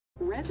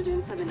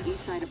Residents of an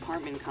Eastside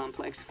apartment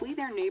complex flee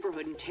their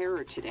neighborhood in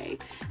terror today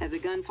as a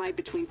gunfight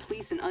between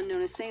police and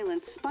unknown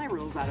assailants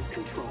spirals out of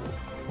control.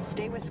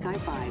 Stay with Sky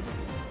 5.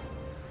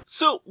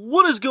 So,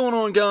 what is going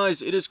on,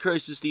 guys? It is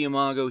Crisis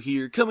Diamago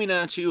here, coming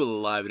at you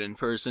live and in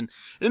person.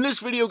 In this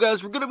video,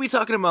 guys, we're going to be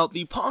talking about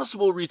the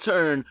possible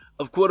return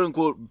of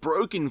quote-unquote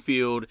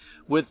Brokenfield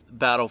with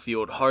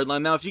Battlefield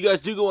Hardline. Now, if you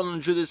guys do go on and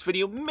enjoy this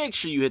video, make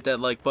sure you hit that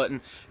like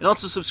button, and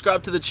also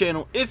subscribe to the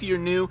channel if you're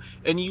new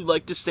and you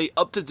like to stay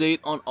up to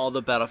date on all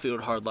the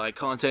Battlefield Hardline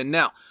content.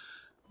 Now,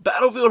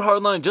 Battlefield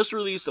Hardline just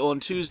released on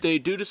Tuesday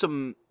due to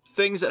some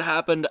things that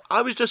happened.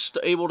 I was just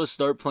able to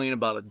start playing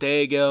about a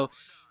day ago,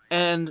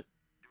 and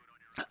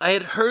I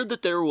had heard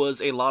that there was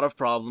a lot of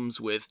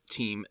problems with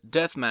Team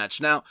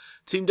Deathmatch. Now,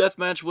 Team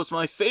Deathmatch was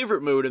my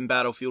favorite mode in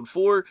Battlefield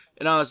 4,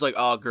 and I was like,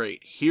 oh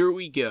great, here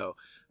we go.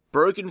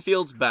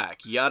 Brokenfield's back,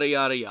 yada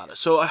yada yada.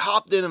 So I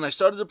hopped in and I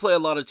started to play a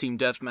lot of Team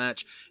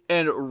Deathmatch,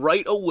 and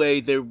right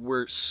away there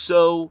were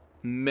so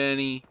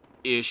many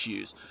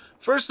issues.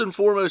 First and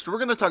foremost, we're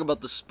going to talk about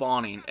the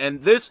spawning,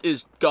 and this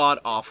is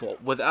god-awful.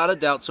 Without a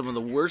doubt, some of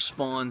the worst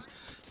spawns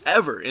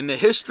ever in the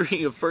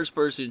history of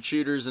first-person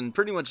shooters and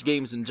pretty much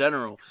games in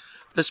general.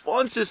 The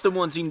spawn system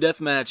on Team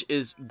Deathmatch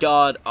is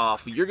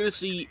god-awful. You're going to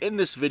see in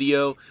this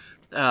video,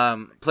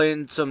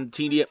 playing some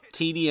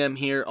TDM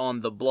here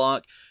on the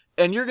block,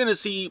 and you're going to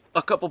see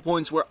a couple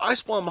points where I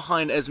spawn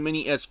behind as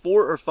many as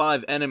 4 or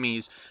 5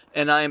 enemies,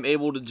 and I am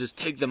able to just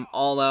take them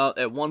all out.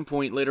 At one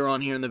point later on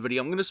here in the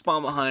video, I'm going to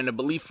spawn behind, I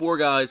believe, 4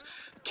 guys,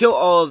 kill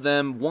all of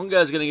them, 1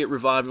 guy's going to get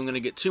revived, I'm going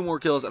to get 2 more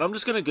kills, and I'm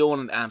just going to go on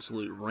an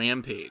absolute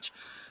rampage.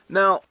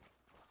 Now,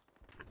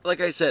 like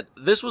I said,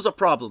 this was a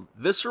problem.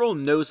 Visceral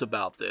knows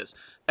about this.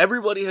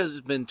 Everybody has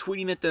been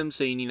tweeting at them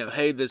saying, you know,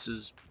 hey, this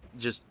is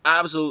just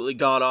absolutely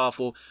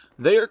god-awful.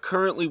 They are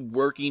currently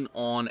working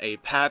on a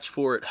patch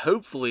for it,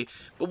 hopefully.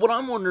 But what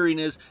I'm wondering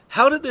is,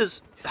 how did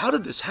this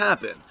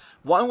happen?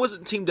 Why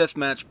wasn't Team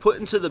Deathmatch put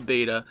into the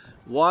beta?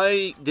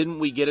 Why didn't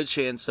we get a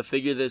chance to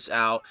figure this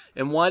out?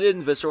 And why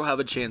didn't Visceral have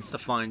a chance to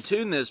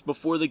fine-tune this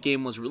before the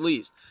game was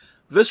released?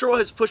 Visceral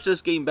has pushed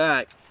this game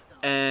back,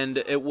 and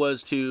it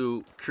was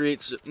to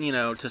create, you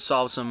know, to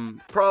solve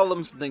some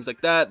problems and things like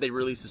that. They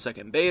released a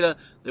second beta.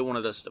 They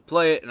wanted us to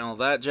play it and all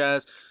that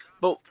jazz.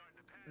 But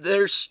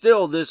there's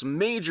still this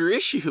major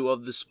issue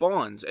of the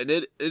spawns, and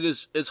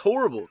it's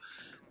horrible.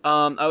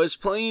 I was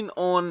playing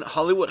on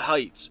Hollywood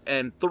Heights,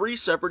 and 3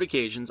 separate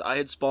occasions I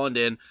had spawned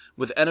in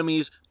with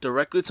enemies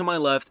directly to my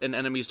left and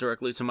enemies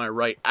directly to my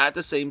right. At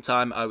the same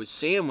time, I was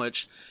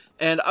sandwiched.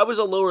 And I was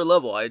a lower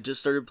level. I had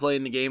just started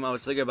playing the game. I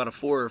was thinking about a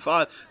 4 or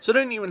 5. So I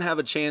didn't even have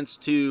a chance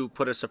to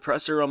put a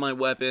suppressor on my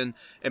weapon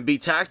and be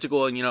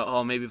tactical and, you know,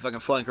 oh, maybe if I can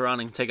flank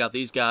around and take out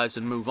these guys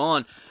and move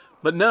on.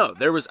 But no,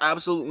 there was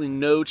absolutely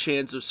no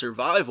chance of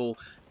survival.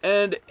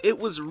 And it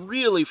was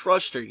really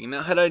frustrating.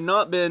 Now, had I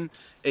not been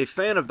a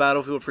fan of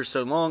Battlefield for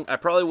so long, I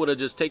probably would have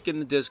just taken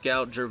the disc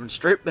out, driven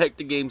straight back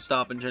to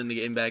GameStop and turned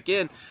the game back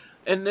in.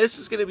 And this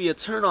is going to be a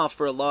turnoff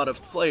for a lot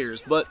of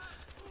players. But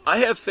I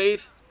have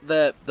faith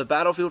that the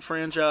Battlefield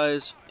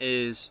franchise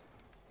is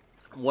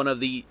one of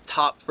the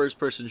top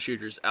first-person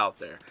shooters out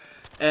there.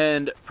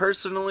 And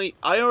personally,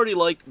 I already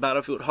like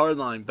Battlefield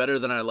Hardline better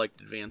than I liked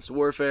Advanced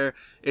Warfare.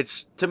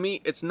 To me,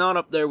 it's not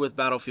up there with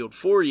Battlefield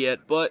 4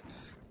 yet, but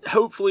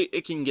hopefully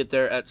it can get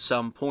there at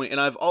some point.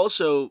 And I've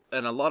also,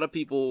 and a lot of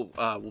people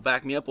will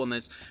back me up on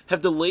this,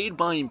 have delayed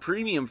buying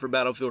premium for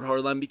Battlefield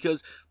Hardline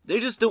because they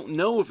just don't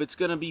know if it's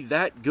going to be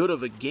that good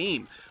of a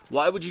game.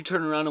 Why would you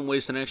turn around and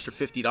waste an extra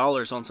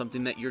 $50 on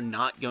something that you're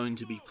not going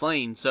to be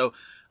playing? So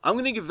I'm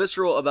going to give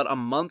Visceral about a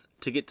month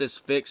to get this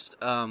fixed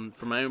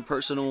for my own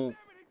personal,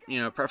 you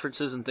know,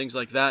 preferences and things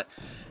like that.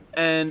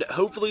 And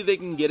hopefully they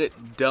can get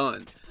it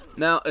done.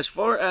 Now, as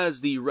far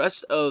as the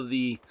rest of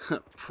the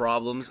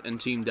problems in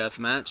Team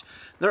Deathmatch,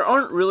 there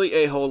aren't really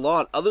a whole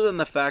lot other than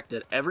the fact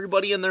that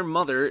everybody and their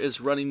mother is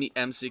running the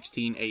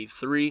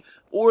M16A3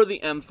 or the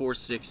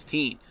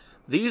M416.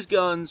 These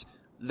guns,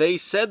 they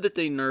said that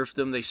they nerfed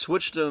them, they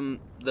switched them,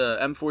 the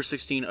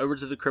M416 over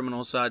to the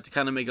criminal side to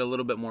kind of make it a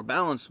little bit more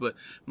balanced, but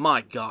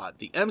my god,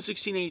 the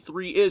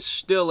M16A3 is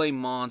still a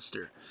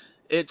monster.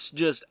 It's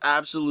just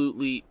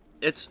absolutely,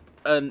 it's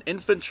an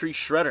infantry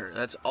shredder.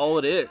 That's all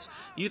it is.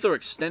 You throw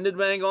extended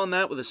mag on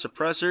that with a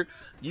suppressor,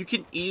 you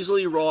can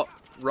easily rock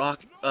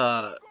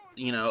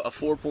you know, a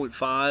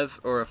 4.5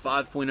 or a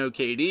 5.0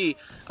 KD.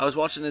 I was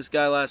watching this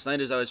guy last night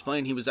as I was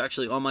playing. He was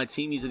actually on my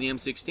team using the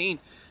M16.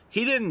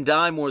 He didn't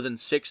die more than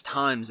 6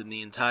 times in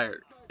the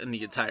entire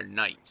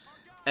night.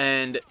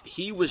 And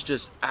he was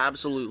just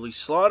absolutely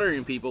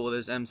slaughtering people with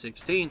his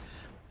M16,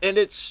 and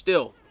it's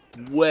still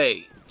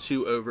way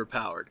too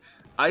overpowered.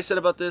 I said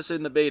about this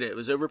in the beta, it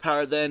was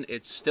overpowered then,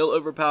 it's still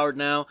overpowered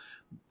now.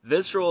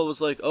 Visceral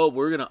was like, oh,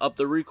 we're going to up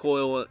the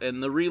recoil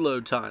and the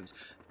reload times.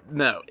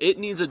 No, it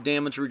needs a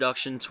damage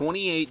reduction.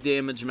 28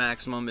 damage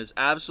maximum is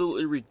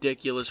absolutely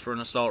ridiculous for an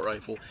assault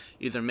rifle.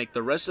 Either make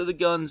the rest of the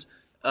guns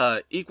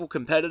equal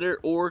competitor,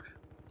 or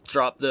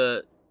drop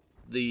the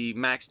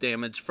max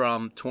damage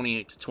from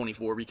 28 to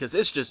 24, because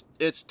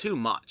it's too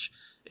much.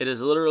 It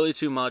is literally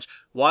too much.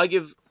 Why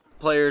give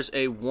players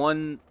a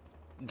one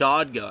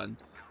god gun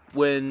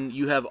when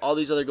you have all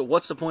these other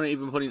what's the point of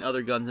even putting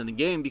other guns in the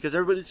game, because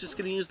everybody's just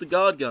going to use the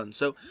god gun.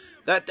 So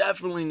that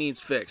definitely needs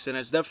fixed, and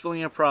it's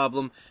definitely a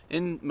problem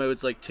in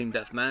modes like Team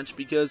Deathmatch,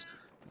 because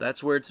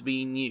that's where it's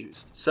being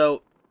used.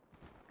 So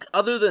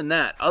other than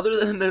that, other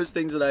than those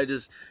things that I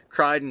just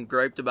cried and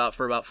griped about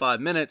for about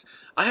 5 minutes,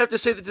 I have to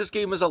say that this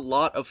game is a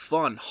lot of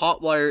fun.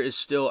 Hotwire is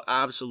still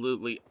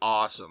absolutely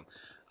awesome.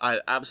 I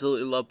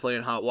absolutely love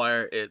playing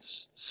Hotwire.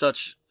 It's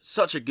such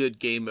a good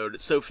game mode.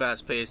 It's so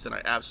fast paced and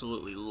I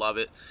absolutely love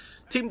it.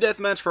 Team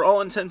Deathmatch, for all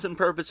intents and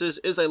purposes,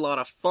 is a lot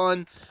of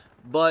fun,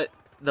 but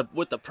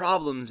with the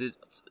problems it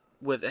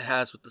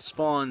has with the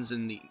spawns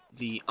and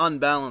the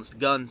unbalanced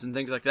guns and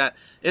things like that,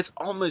 it's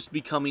almost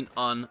becoming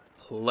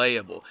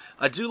unplayable.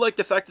 I do like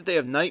the fact that they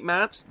have night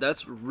maps.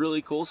 That's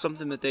really cool,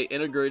 something that they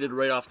integrated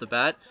right off the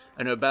bat.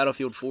 I know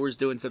Battlefield 4 is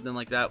doing something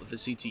like that with the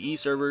CTE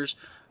servers,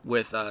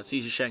 with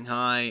Siege of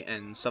Shanghai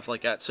and stuff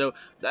like that. So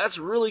that's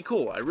really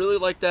cool. I really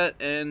like that,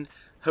 and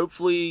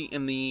hopefully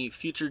in the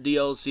future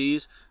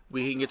DLCs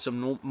we can get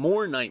some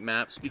more night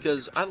maps,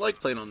 because I like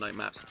playing on night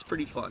maps. It's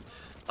pretty fun.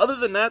 Other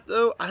than that,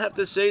 though, I have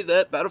to say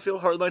that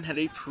Battlefield Hardline had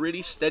a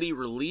pretty steady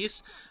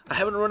release. I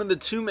haven't run into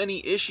too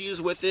many issues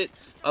with it,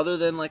 other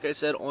than, like I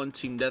said, on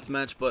Team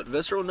Deathmatch, but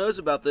Visceral knows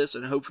about this,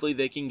 and hopefully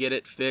they can get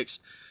it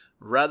fixed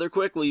rather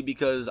quickly,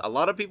 because a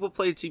lot of people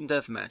play Team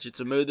Deathmatch. It's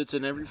a mode that's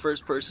in every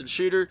first-person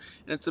shooter,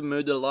 and it's a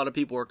mode that a lot of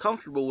people are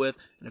comfortable with,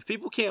 and if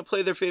people can't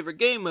play their favorite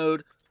game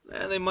mode,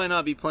 they might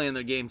not be playing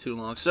their game too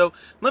long. So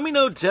let me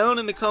know down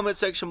in the comment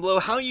section below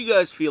how you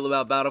guys feel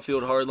about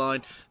Battlefield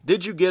Hardline.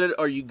 Did you get it?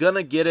 Are you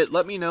gonna get it?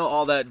 Let me know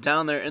all that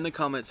down there in the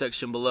comment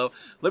section below.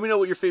 Let me know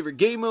what your favorite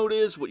game mode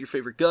is, what your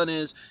favorite gun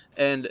is,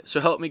 and so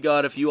help me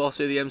God, if you all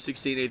say the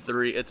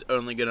M16A3, it's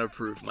only gonna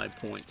prove my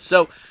point.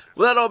 So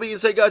with that all being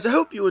said, guys, I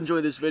hope you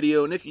enjoyed this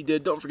video, and if you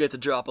did, don't forget to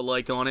drop a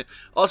like on it.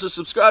 Also,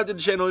 subscribe to the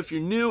channel if you're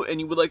new and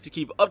you would like to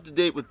keep up to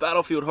date with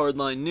Battlefield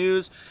Hardline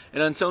news.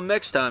 And until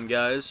next time,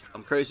 guys,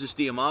 I'm Crisis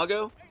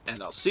Diamago,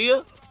 and I'll see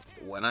ya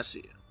when I see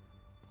ya.